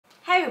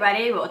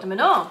everybody, we're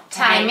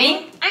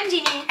Otomenotiming. I'm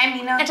Giny. I'm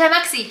Nina. And I'm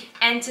Maxi.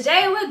 And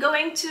today we're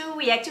going to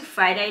react to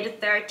Friday the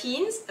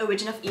 13th,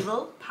 Origin of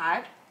Evil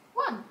Part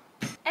 1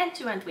 and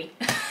 2 and 3.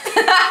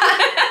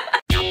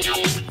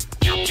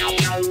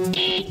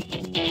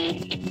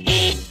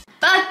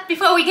 But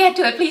before we get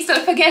to it, please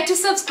don't forget to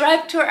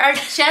subscribe to our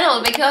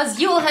channel because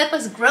you will help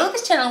us grow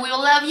this channel. We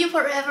will love you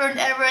forever and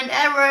ever and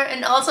ever.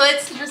 And also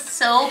it's just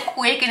so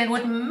quick and it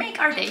would make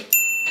our day.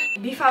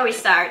 Before we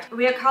start,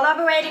 we are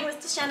collaborating with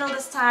the channel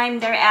this time.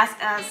 They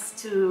asked us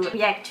to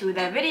react to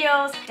their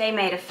videos. They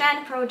made a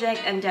fan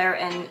project and they're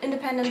an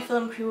independent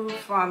film crew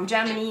from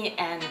Germany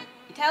and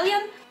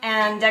Italian.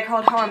 And they're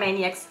called Horror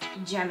Maniacs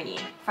Germany.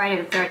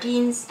 Friday the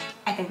 13th.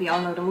 I think we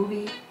all know the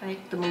movie, right?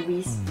 The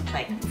movies.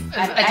 Like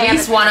at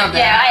least one of them.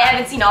 Yeah, I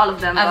haven't seen all of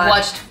them. I've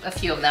watched a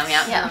few of them,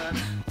 yeah. Yeah.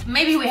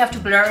 Maybe we have to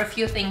blur a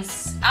few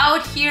things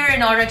out here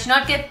in order to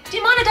not get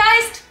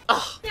demonetized.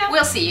 Oh, yeah.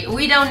 We'll see.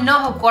 We don't know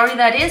how gory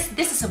that is.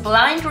 This is a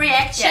blind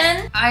reaction.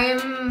 Yes.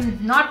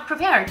 I'm not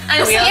prepared.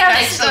 I'm scared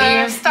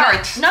actually.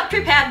 Start. Not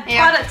prepared,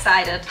 but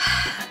excited.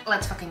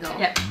 Let's fucking go.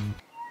 Yeah.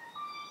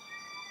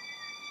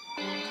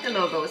 The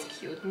logo is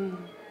cute. I don't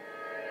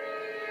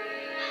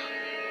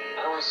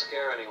want to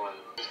scare anyone.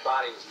 His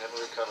body was never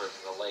recovered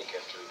from the lake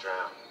after he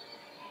drowned.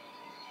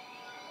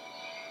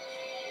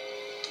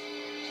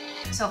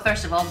 So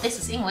first of all, this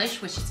is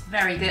English, which is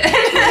very good.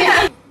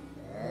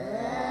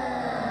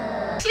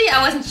 Actually,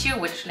 I wasn't sure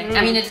which language.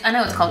 I mean, I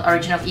know it's called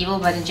Origin of Evil,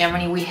 but in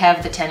Germany we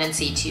have the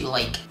tendency to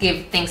like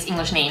give things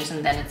English names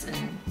and then it's in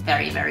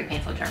very, very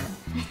painful German.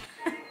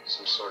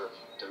 Some sort of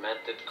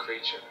demented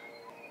creature.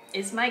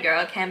 Is my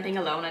girl camping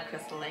alone at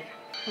Crystal Lake?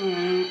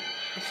 Is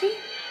she?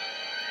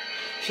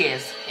 She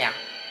is, yeah.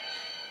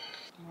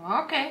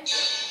 Okay.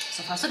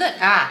 So far so good.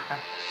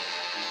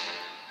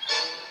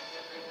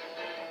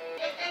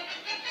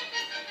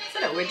 Is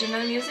it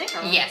original music?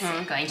 Or? Yes,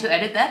 I'm going to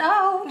edit that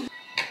out.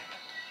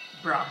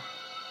 Bro.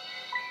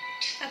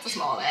 That's a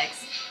small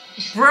X.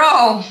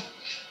 Bro!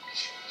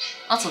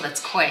 Also,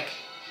 that's quick.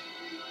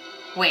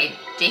 Wait,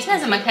 Jason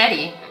has a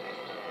machete.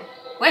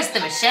 Where's the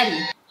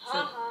machete?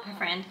 So, her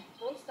friend.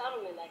 Don't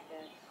startle me like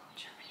that.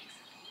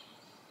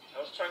 I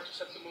was trying to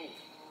set the mood.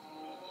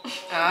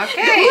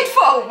 Okay. Good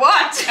for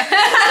what?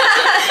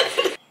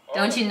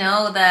 Don't you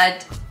know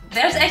that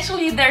there's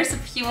a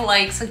few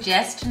like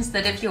suggestions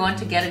that if you want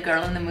to get a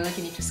girl in the mood,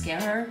 you need to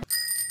scare her.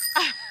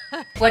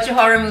 Watch a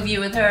horror movie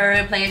with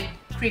her, play a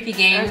creepy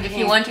game if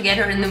you want to get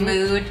her in the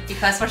mood,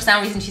 because for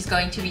some reason she's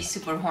going to be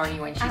super horny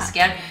when she's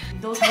scared.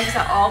 Those movies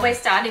are always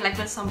starting like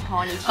with some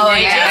horny teenagers. Oh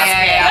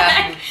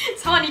yeah.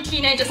 It's horny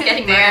teenagers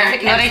getting They're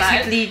murdered. not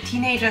exactly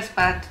teenagers,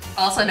 but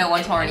Also no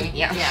one's horny.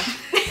 yeah.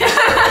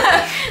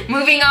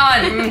 Moving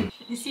on.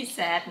 Is he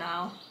sad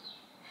now?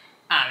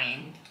 I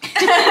mean...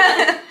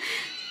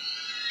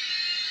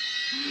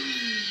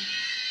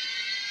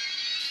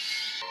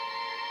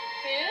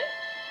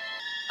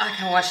 I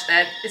can watch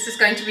that. This is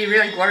going to be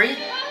really gory.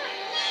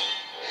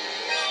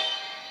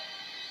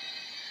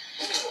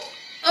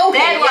 Oh,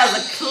 that was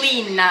a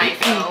clean knife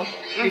though.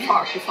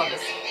 Before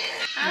this.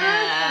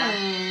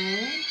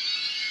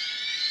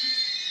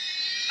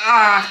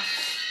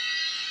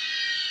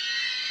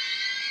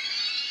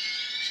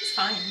 She's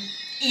fine.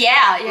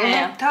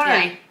 Yeah.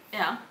 Totally.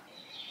 Yeah.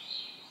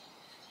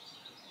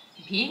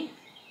 Peeing?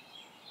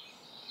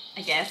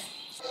 I guess.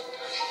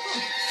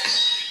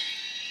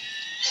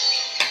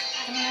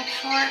 I'm not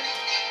sure.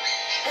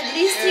 At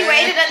least he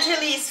waited until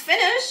he's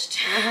finished.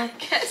 I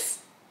guess.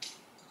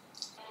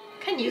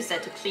 Can use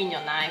that to clean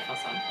your knife or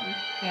something.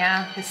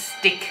 Yeah. His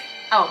stick.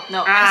 Oh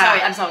no,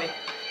 I'm sorry.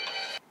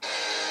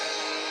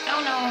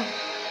 Oh no.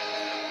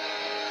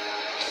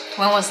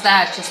 When was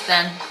that? Just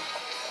then?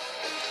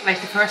 Like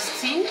the first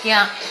scene?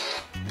 Yeah.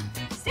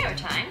 Is there a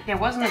time? There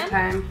wasn't a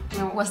time.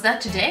 No. Was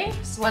that today?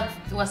 So what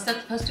was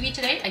that supposed to be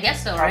today? I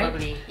guess so,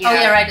 Probably, right? yeah. Oh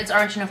yeah, right. It's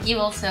Origin of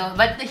Evil. So,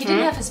 but he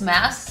didn't have his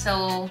mask,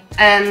 so.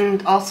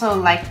 And also,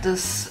 like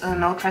this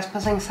no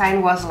trespassing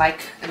sign was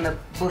like in the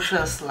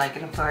bushes, like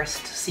in the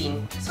first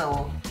scene.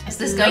 So Is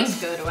this going?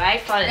 Looks good, right?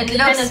 For an It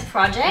independent looks-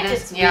 project, it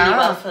is, it's really yeah.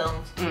 well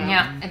filmed.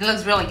 Yeah, it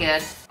looks really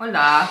good.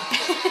 Hola.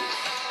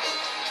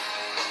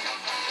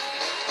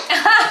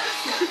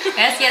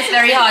 Yes,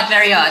 very hot,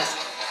 very hot.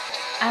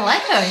 I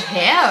like her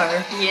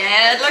hair.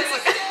 Yeah, it looks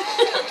like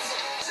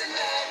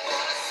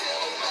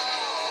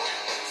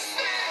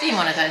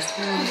Demonetized.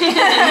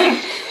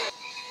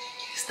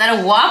 Is that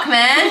a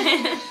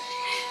Walkman?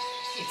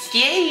 it's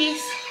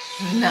yes.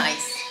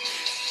 Nice.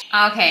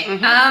 Okay.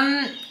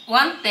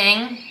 One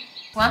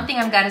thing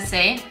I've got to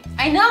say.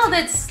 I know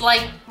that's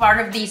like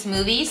part of these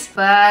movies,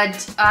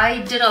 but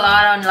I did a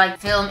lot on like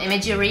film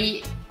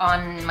imagery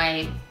on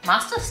my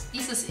master's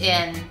thesis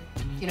in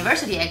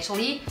university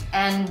actually,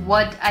 and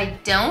what I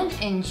don't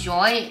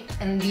enjoy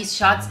in these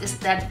shots is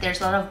that there's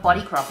a lot of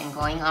body cropping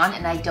going on,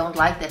 and I don't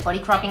like that. Body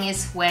cropping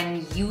is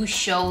when you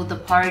show the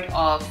part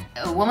of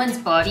a woman's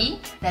body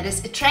that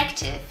is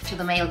attractive to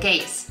the male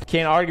gaze.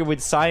 Can't argue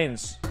with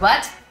science.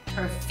 But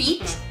her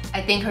feet,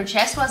 I think her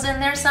chest was in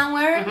there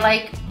somewhere,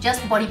 like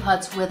just body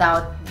parts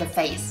without the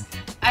face.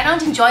 I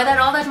don't enjoy that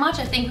all that much.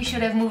 I think we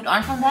should have moved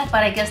on from that,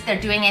 but I guess they're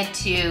doing it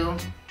to...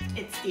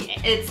 It's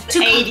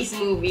the 80s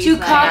movie. To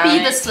copy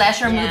the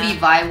slasher movie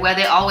vibe where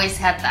they always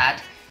had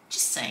that.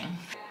 Just saying.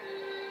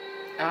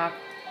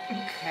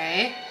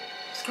 Okay.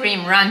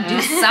 Scream, run,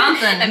 do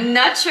something. I'm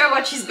not sure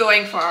what she's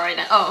going for right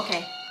now. Oh,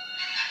 okay.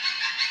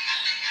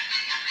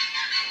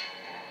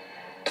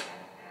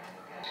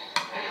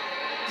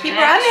 Keep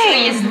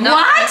running! Please,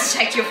 not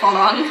check you fall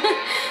on.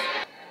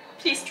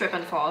 Please trip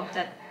and fall.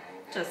 That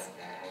just...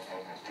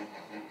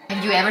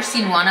 Have you ever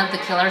seen one of the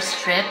killers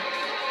trip?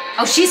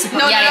 Oh, she's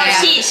supposed No,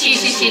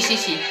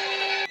 she.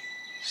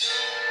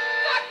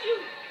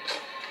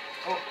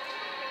 Oh.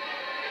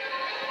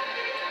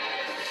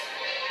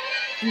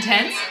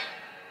 Intense?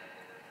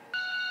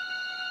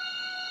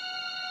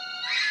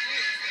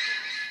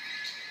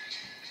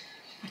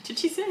 What did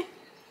she say?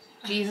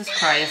 Jesus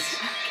Christ.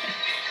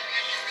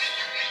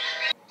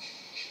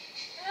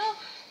 Help!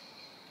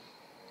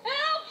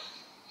 Help!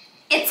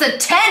 It's a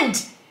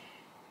tent!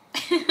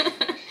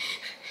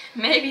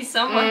 Maybe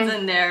someone's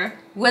in there.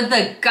 With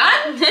a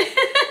gun?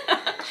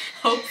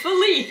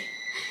 Hopefully.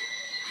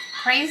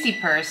 Crazy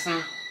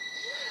person.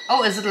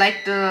 Oh, is it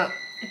like the...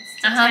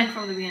 It's the tent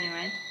from the beginning,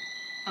 right?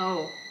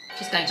 Oh.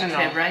 She's going to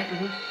trip, right?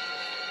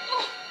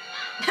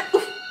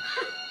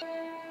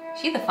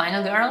 She the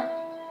final girl?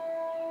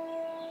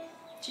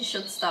 She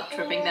should stop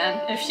tripping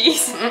then, if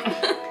she's...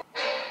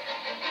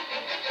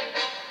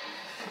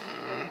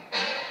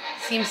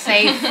 Seems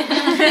safe.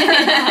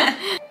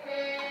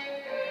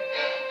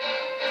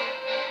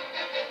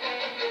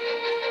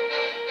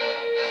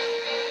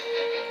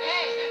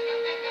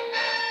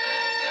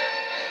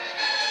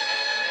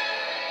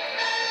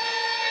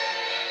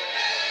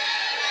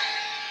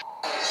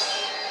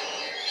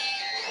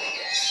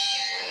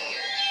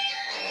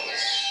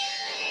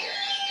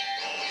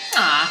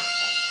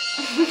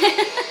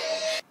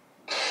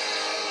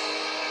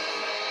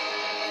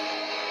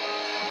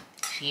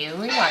 She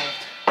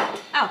revived.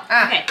 Oh,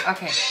 okay.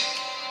 Okay.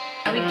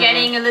 Are we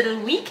getting a little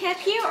recap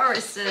here, or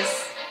is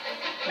this...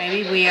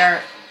 Maybe we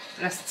are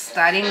just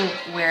starting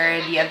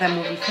where the other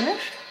movie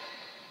finished?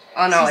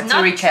 Oh no, She's it's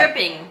not a recap.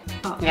 tripping.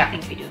 Oh, Yeah. I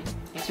think we do.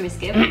 Should we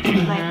skip?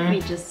 Like, we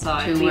just saw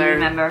it. We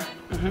remember.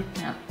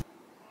 Yeah.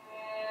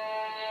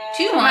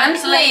 2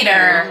 months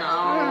later.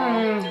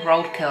 No.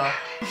 Roadkill.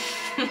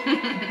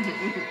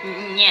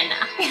 Yeah,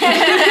 nah.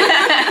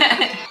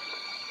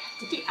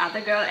 Did the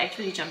other girl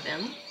actually jump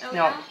in? Oh,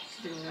 No.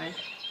 She didn't, right?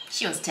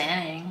 She was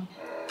tanning.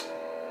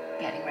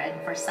 Getting ready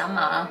for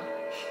summer.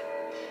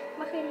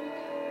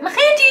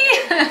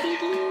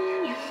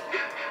 Mahedi!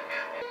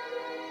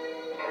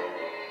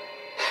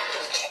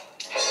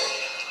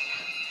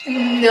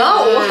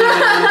 No!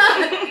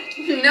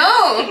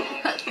 No!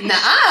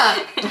 Nah!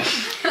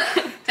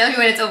 Tell me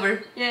when it's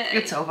over. Yeah.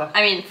 It's over.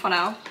 I mean, for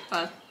now,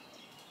 but...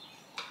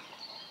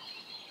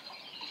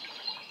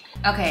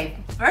 Okay,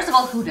 first of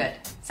all, who did?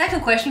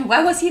 Second question,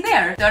 why was he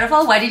there? Third of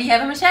all, why did he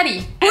have a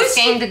machete?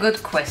 Asking the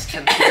good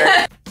questions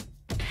here.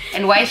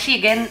 And why is she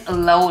again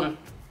alone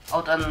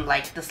out on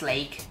like this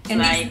lake? In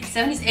Like- these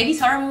 70s, 80s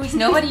horror movies,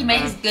 nobody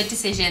makes good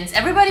decisions.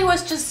 Everybody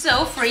was just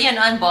so free and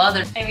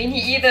unbothered. I mean,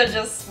 he either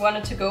just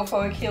wanted to go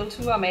for a kill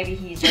too, or maybe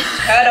he just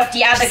heard of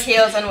the other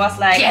kills and was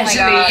like, oh my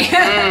god,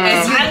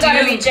 As you I'm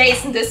gonna do. be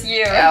Jason this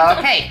year.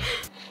 Okay.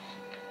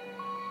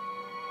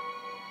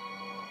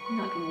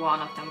 Not one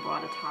of them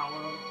brought a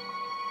towel.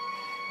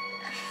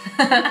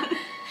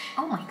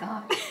 Oh my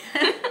god.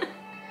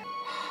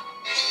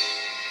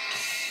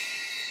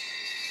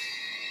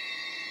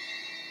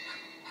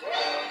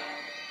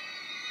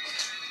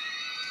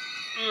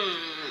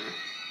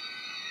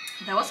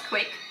 That was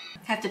quick.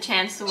 Have the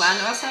chance to run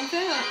or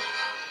something?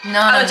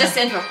 No, Oh, just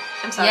intro.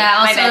 I'm sorry. yeah,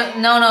 My bad.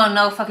 also,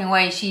 no fucking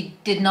way. She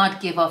did not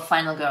give a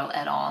final girl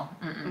at all.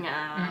 Mm-mm. No.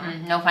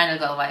 Mm-mm. No final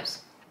girl vibes.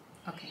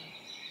 Okay.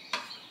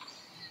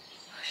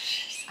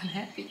 She's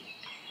unhappy.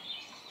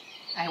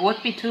 I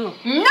would be too.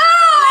 No!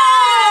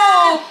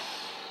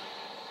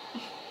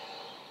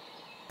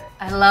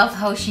 I love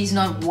how she's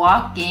not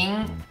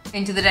walking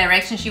into the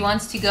direction she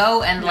wants to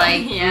go, and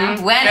like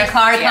when a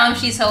car comes,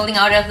 she's holding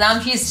out her thumb.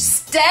 She's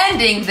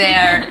standing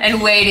there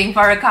and waiting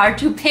for a car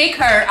to pick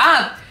her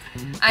up.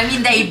 I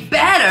mean, they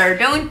better,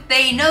 don't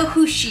they know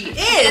who she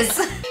is?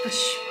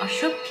 I'm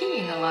sure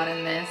peeing a lot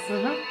in this.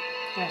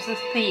 There's this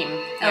theme.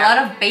 A lot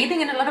of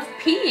bathing and a lot of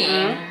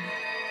peeing.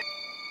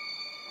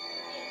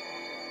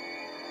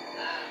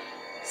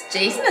 Is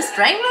Jason a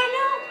strangler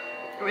now?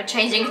 We're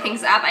changing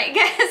things up, I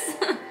guess.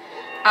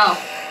 Oh.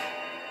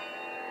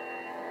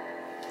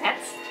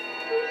 That's...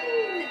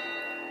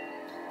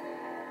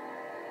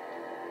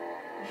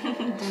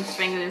 Don't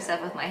strangle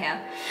yourself with my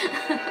hair.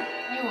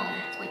 You won't.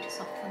 It's way too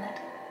soft for that.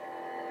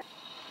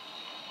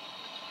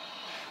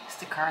 Is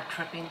the car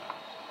tripping?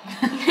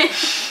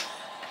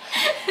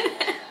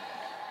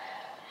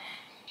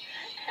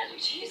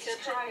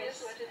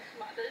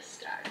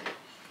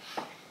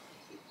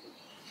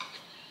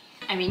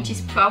 I mean,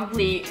 she's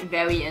probably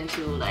very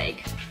into,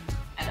 like,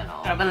 I don't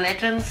know, Urban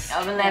legends.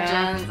 urban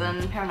legends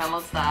and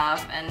paranormal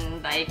stuff,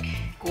 and like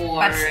gore.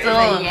 But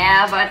still,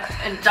 yeah, but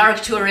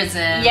Dark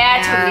tourism.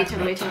 yeah,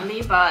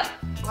 totally. But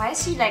why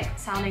is she like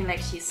sounding like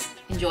she's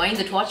Enjoying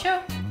the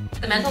torture?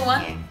 The mental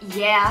one?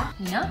 yeah?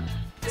 No?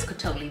 This could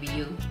totally be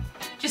you.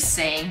 Just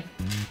saying.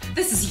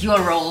 This is your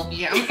role.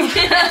 Yeah.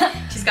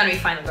 She's gonna be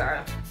final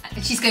girl.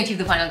 She's going to be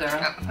the final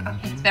girl.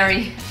 It's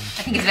very...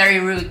 I think it's very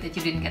rude that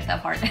you didn't get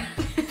that part. Can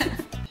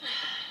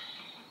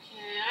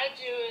I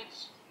do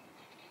it?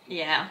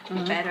 Yeah,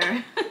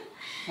 better.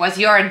 Was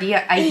your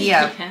idea?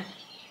 Yeah.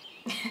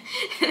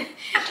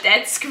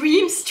 That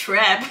screams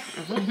trap.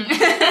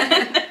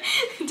 That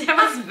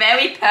was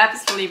very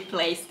purposefully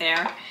placed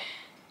there.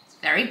 It's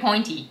very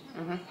pointy.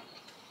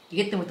 You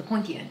get them with the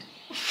pointy end.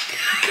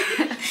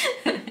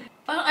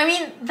 Well, I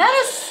mean, that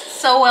is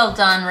so well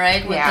done,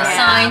 right? With the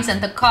signs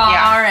and the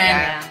car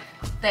and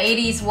the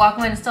 80s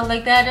Walkman and stuff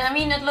like that. I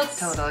mean, it looks...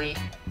 Totally.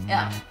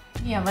 Yeah.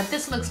 Yeah, but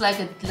this looks like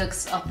it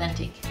looks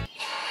authentic.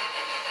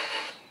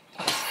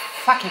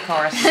 Fucking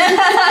course.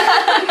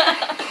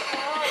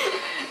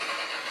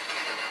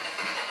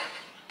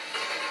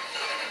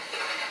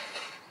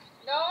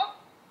 No?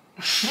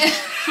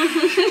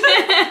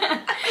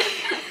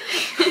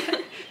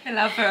 I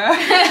love her.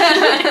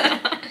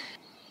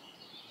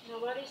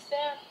 Nobody's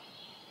there?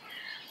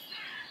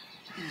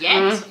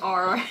 Yet?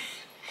 Or...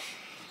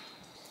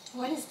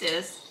 What is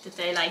this? Did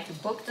they like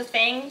book the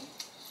thing?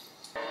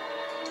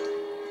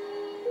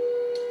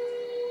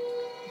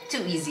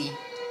 Too easy.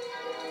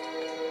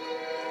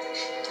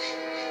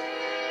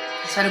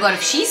 I swear to God,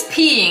 if she's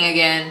peeing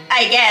again.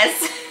 I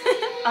guess.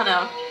 Oh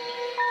no.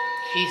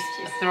 She's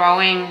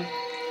throwing.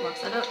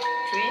 What's that? A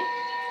tree?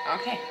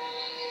 Okay.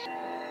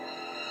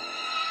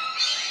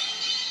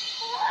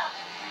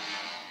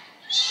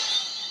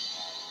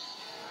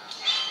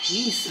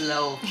 He's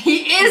slow. He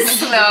is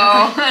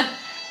slow.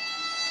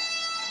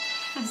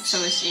 So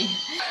is she.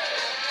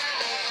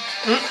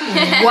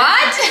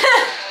 What?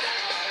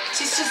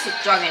 She's just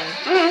jogging.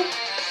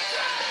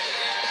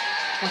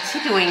 What's he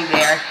doing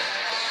there?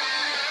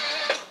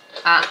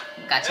 Ah,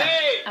 gotcha.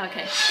 Hey!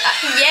 Okay.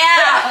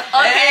 Yeah!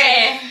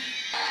 Okay!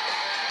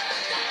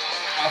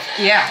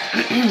 Yeah.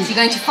 Is he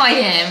going to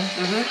fight him?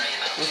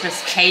 With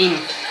his cane.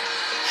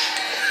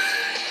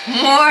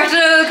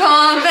 Mortal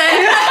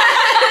Kombat!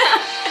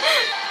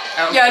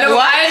 Yeah, no.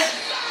 What?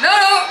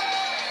 No,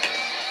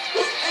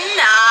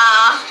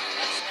 Nah!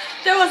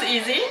 That was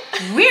easy.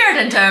 no! Weird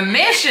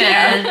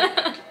intermission!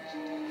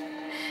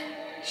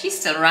 She's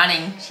still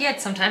running. She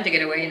had some time to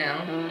get away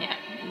now. Yeah.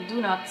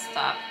 Do not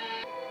stop.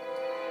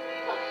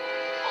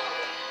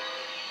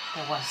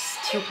 That was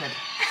stupid.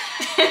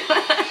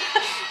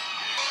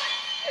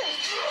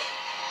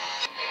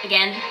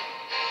 Again.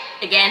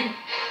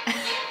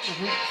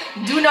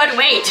 Do not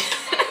wait.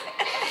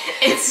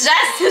 It's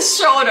just his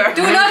shoulder.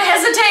 Do not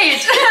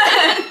hesitate!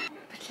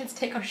 But let's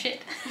take our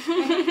shit.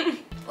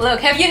 Look,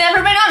 have you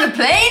never been on a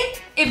plane?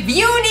 If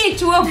you need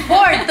to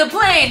abort the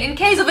plane in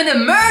case of an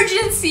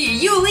emergency,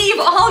 you leave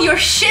all your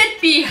shit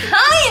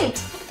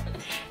behind!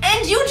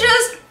 And you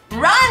just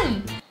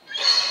run!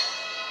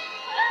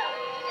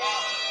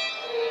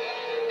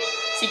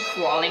 Is he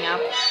crawling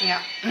up?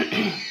 Yeah.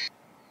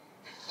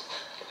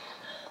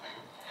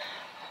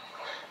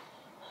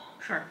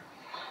 Sure.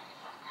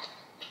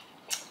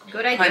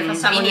 Good idea for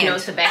someone who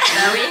knows the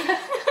backstory.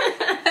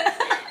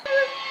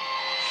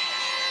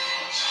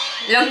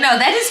 Look, no,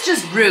 that is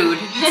just rude.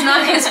 It's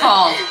not his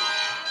fault.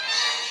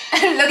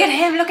 Look at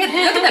him, look at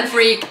that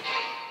freak.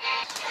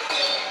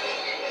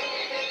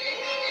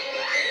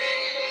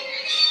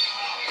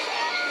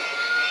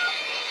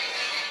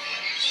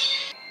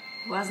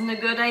 Wasn't a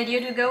good idea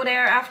to go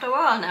there after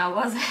all now,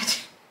 was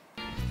it?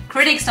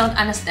 Critics don't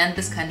understand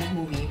this kind of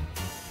movie.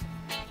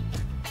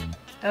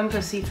 Don't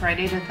go see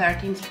Friday the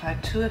 13th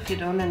Part 2 if you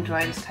don't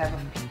enjoy this type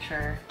of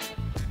picture.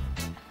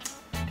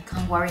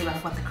 Can't worry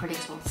about what the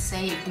critics will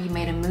say. If we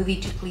made a movie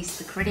to please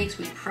the critics,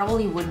 we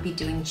probably wouldn't be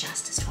doing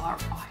justice to our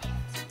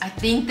audience. I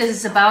think this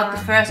is about the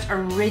first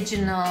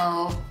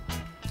original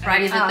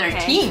Friday the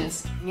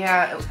 13th.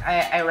 Yeah,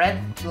 I read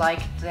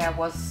like there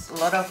was a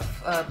lot of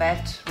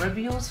bad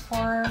reviews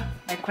for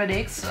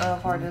critics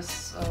for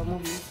this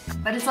movie.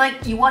 But it's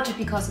like you watch it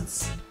because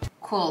it's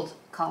cult.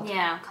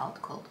 Yeah.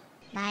 Cult.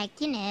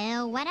 Like, you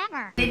know,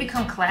 whatever. They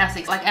become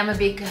classics. Like, I'm a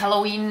big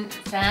Halloween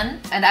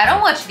fan, and I don't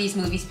watch these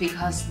movies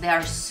because they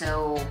are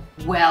so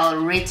well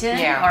written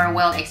or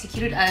well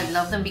executed. I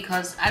love them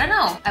because, I don't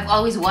know, I've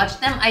always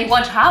watched them. I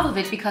watch half of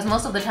it because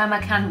most of the time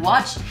I can't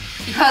watch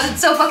because it's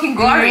so fucking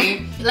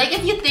gory. Like,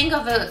 if you think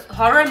of a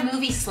horror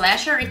movie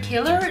slasher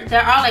killer,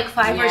 there are like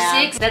 5 or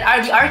 6 that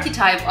are the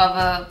archetype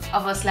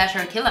of a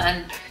slasher killer,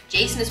 and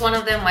Jason is one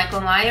of them,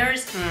 Michael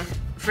Myers,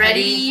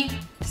 Freddy,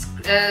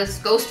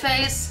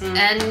 Ghostface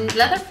and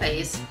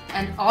Leatherface.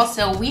 And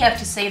also we have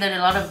to say that a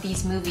lot of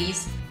these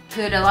movies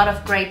put a lot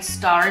of great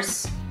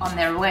stars on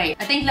their way.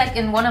 I think like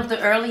in one of the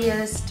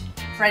earliest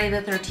Friday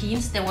the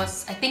 13th there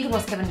was, I think it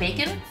was Kevin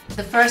Bacon.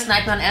 The first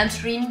Nightmare on Elm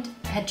Street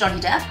had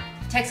Johnny Depp.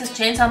 Texas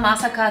Chainsaw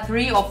Massacre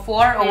 3 or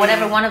 4 or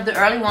whatever, one of the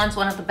early ones,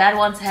 one of the bad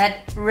ones had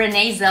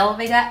Renee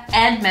Zellweger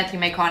and Matthew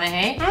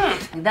McConaughey.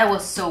 That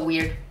was so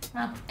weird.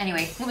 Well,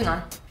 anyway, moving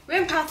on.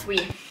 We're in part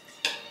 3.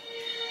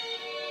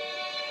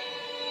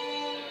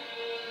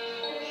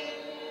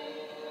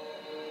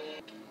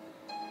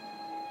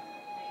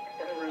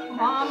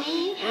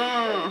 Mommy?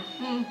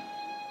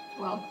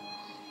 Well,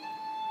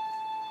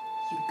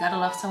 You gotta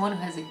love someone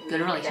who has a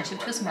good relationship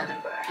to his mother.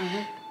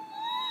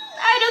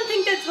 I don't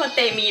think that's what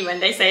they mean when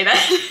they say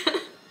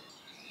that.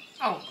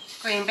 Oh,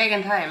 going back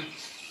in time.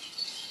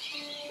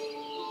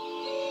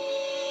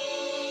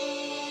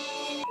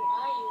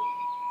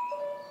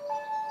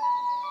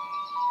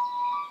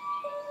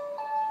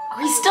 Oh,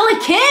 he's still a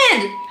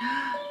kid!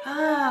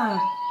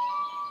 Ah.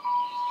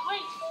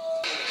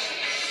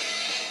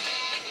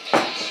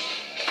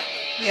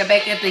 We are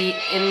back in the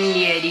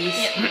 80s.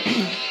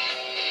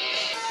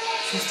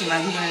 Das musst du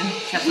mal googeln.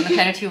 Ich habe so eine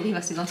kleine Theorie,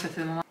 was die sonst für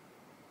Filme machen.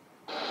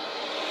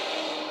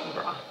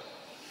 Bruh.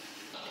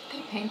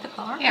 Did they paint the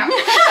car? Yeah.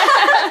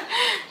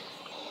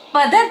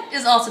 But that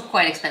is also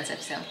quite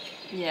expensive, so.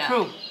 Yeah.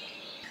 True.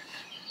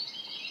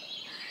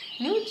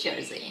 New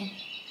Jersey.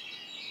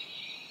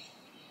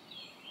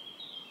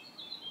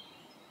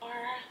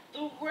 Are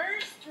the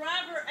worst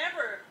driver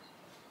ever.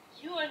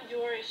 You and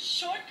your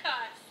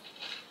shortcuts.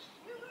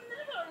 We will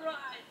never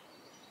arrive.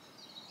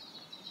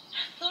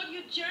 I thought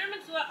you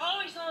Germans were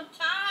always on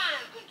time.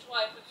 Good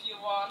drive if you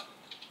want.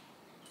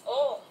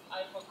 Oh,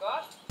 I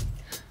forgot.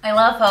 I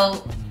love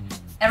how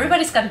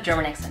everybody's got a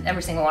German accent,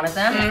 every single one of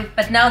them.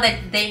 But now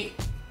that they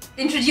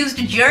introduced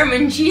a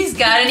German, she's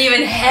got an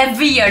even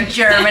heavier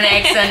German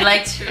accent.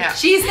 Like,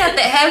 she's got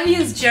the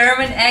heaviest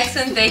German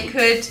accent they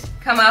could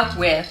come up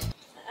with.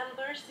 I'm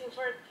thirsty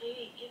for a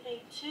pee. Give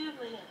me 2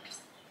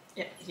 minutes.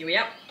 Yeah, here we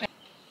are.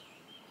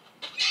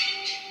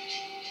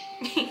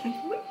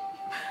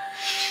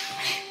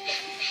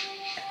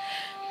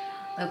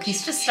 Look,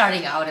 he's just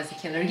starting out as a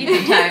killer. Give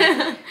him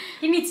time.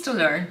 He needs to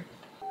learn.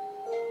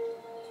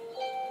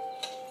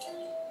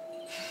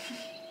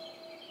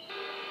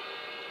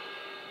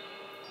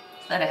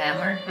 Is that a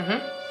hammer?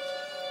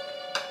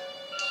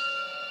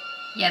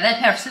 Yeah, that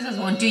pair of scissors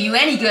won't do you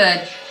any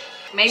good.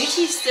 Maybe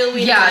she's still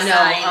reading Yeah, the no.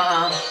 sign.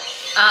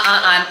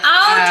 I'm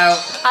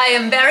out. I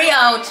am very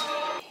out.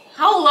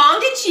 How long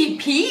did she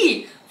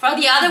pee? For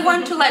the other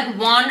one to like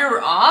wander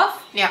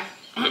off? Yeah.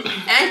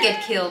 And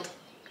get killed.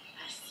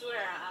 I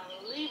swear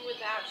I'll leave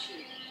without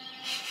you.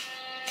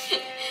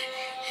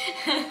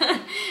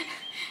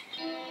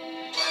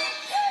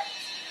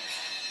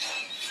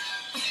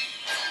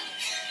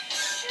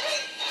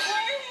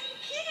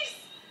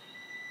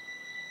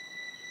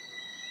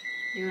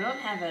 You don't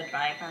have a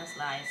driver's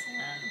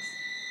license.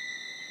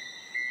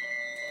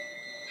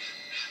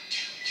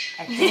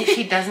 I think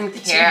she doesn't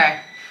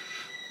care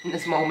in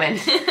this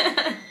moment.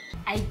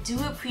 I do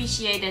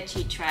appreciate that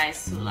she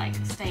tries to like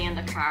stay in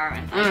the car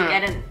and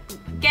like,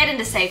 get in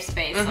the safe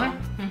space. So.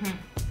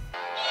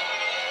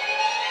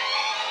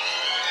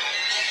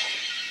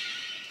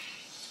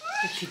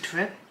 Did she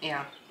trip?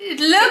 Yeah. It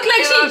looked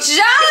like she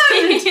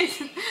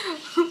jumped!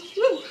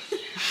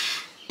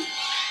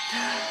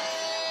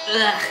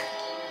 Ugh.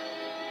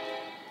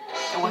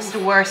 That was the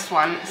worst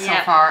one so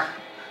Yeah. far.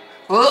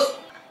 Oh.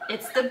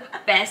 It's the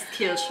best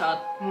kill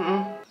shot.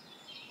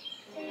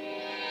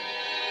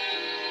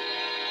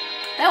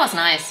 That was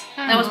nice.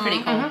 That was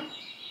pretty cool.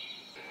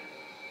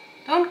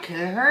 Don't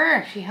kill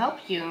her. She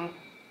helped you.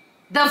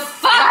 The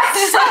fuck?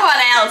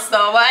 Someone else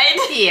though, right?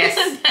 Yes.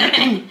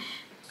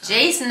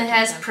 Jason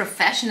has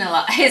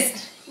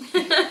professionalized.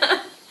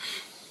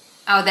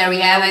 Oh, there we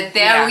have it.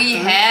 There we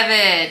have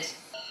it.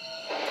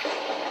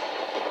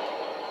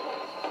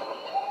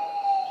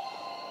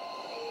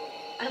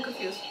 I'm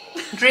confused.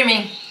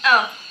 Dreaming.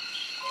 Oh,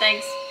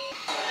 thanks.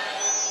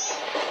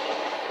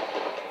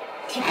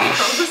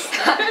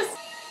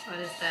 What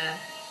is that?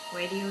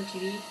 Radio,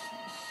 TV?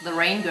 The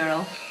Rain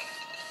Girl.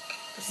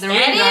 The Static?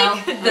 Rain Girl.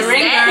 The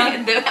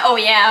Rain Girl. Oh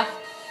yeah.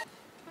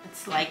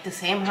 It's like the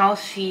same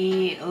house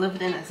she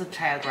lived in as a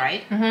child,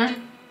 right?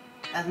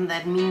 Doesn't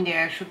that mean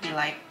there should be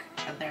like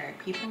other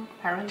people,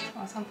 parents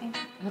or something?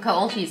 Look how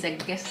old she is. I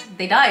guess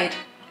they died.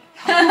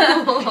 She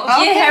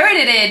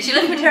inherited it. She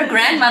lived with her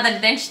grandmother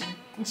and then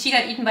she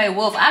got eaten by a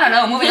wolf. I don't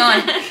know. Moving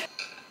on.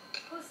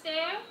 Who's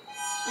there?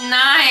 9.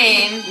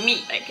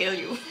 Me, I kill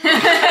you.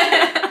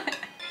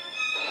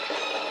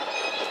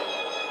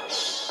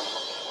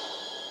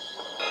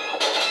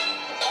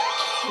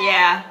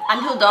 Yeah,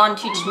 Until Dawn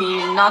teach me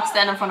not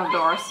stand in front of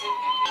doors.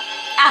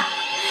 Ah!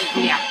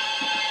 Yeah.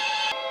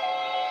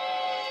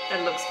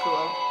 That looks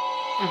cool.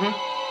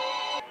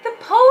 The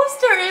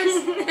poster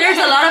is... There's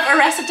a lot of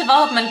Arrested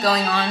Development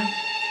going on.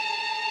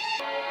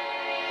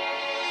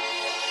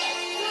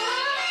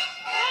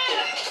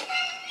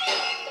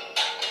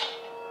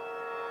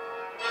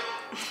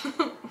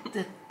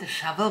 Did the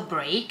shovel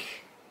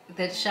break?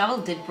 The shovel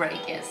did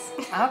break, yes.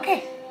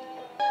 Okay.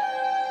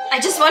 I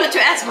just wanted to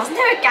ask, wasn't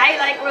there a guy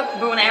like with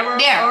bow and arrow or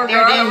there, girl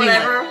there or he is.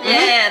 whatever?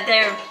 Yeah,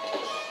 there.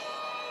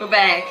 We're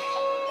back.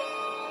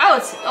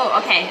 Oh,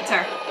 okay, it's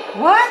her.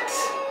 What?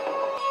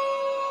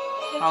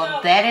 Oh,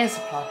 that is a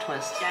plot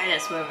twist. That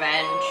is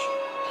revenge.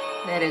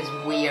 That is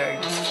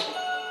weird. Been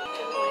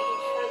waiting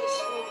for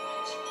this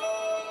moment.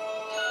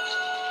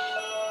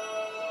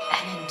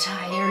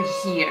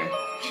 here. It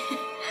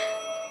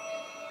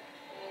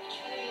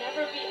will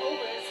never be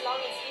over as long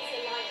as he's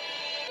alive.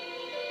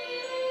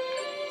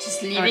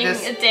 Just leaving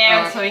just- it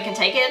there so you can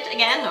take it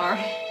again, or?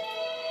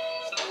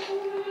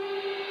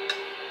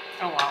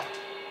 Oh wow.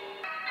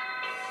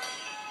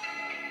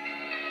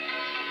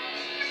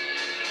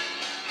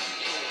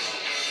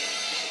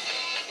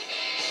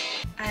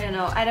 I don't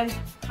know. I don't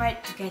quite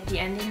get the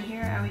ending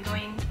here.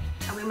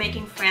 Are we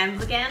making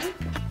friends again?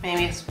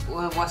 Maybe it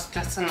was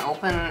just an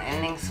open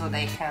ending so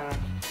they can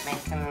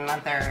make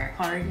another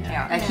Hard,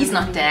 Yeah. Like he's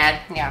not dead.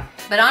 Yeah.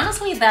 But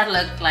honestly, that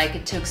looked like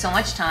it took so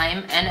much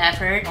time and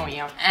effort Oh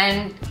yeah.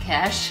 and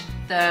cash.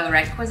 The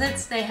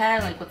requisites they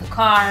had, like with the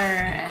car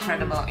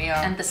Incredible,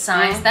 yeah. and the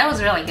signs, that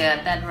was really good.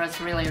 That was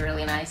really,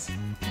 really nice.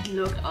 It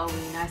looked all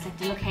really nice. Like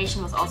the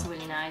location was also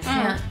really nice.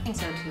 Yeah, I think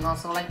so too.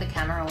 Also, like the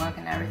camera work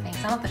and everything.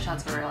 Some of the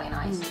shots were really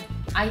nice.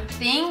 I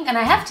think, and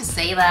I have to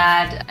say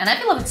that, and I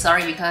feel a bit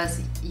sorry because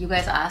you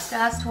guys asked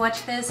us to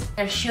watch this,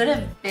 there should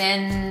have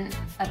been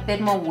a bit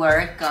more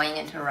work going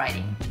into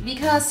writing.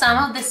 Because some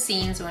of the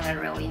scenes were not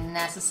really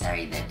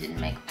necessary, they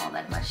didn't make all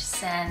that much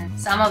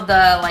sense. Some of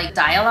the like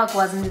dialogue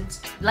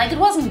wasn't, like it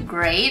wasn't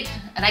great,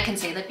 and I can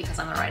say that because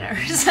I'm a writer.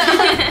 So,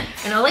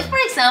 you know, like for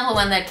example,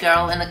 when that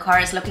girl in the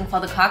car is looking for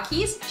the car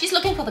keys, she's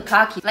looking for the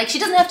car keys. Like she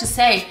doesn't have to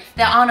say,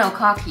 there are no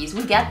car keys.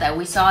 We get that,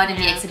 we saw it in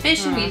the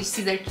exhibition, we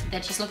see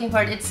that she's looking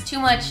for it. It's too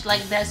much,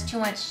 like there's too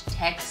much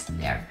text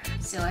there.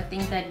 So I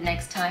think that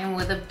next time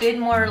with a bit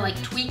more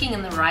like tweaking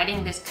in the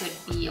writing, this could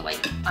be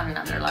like on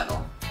another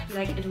level.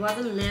 Like it was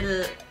a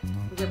little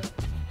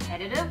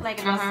repetitive. Like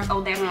it was,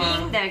 oh, they're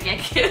peeing, they get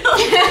killed.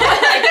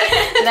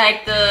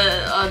 like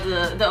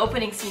the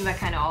opening scene were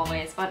kind of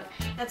always, but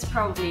that's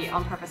probably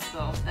on purpose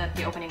though. That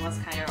the opening was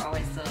kind of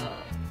always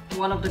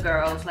one of the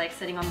girls like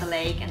sitting on the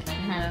lake and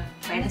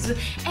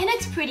and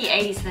it's pretty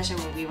 80s slasher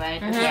movie,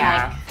 right? It's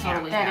Yeah, like,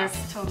 totally, that yeah.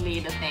 is totally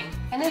the thing.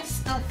 And it's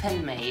still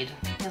fan made.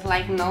 There's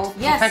like no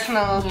Yes.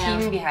 professional Yeah.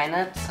 team behind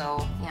it,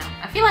 so Yeah,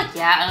 I feel like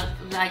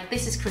like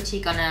this is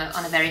critique on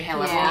a very high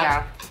level.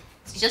 yeah.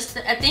 It's just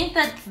I think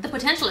that the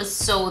potential is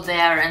so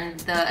there and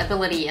the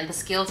ability and the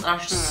skills are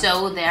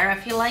so there. I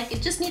feel like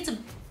it just needs a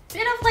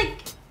bit of like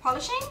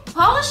Polishing?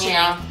 polishing.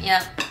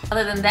 Yeah.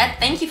 Other than that,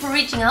 thank you for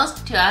reaching out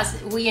to us.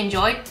 We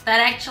enjoyed that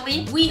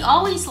actually. We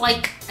always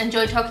like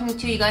enjoy talking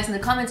to you guys in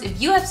the comments.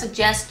 If you have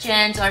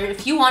suggestions or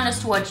if you want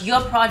us to watch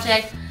your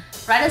project,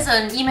 write us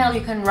an email.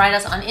 You can write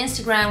us on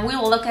Instagram. We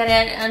will look at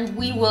it and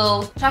we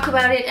will talk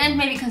about it and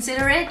maybe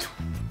consider it.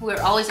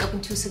 We're always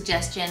open to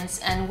suggestions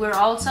and we're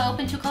also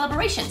open to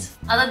collaborations.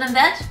 Other than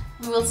that,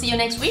 we will see you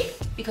next week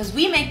because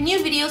we make new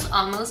videos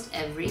almost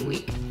every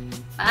week.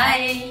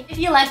 Bye! If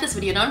you like this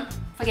video, don't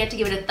forget to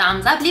give it a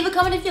thumbs up, leave a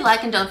comment if you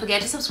like, and don't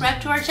forget to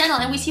subscribe to our channel,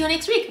 and we see you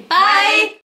next week. Bye!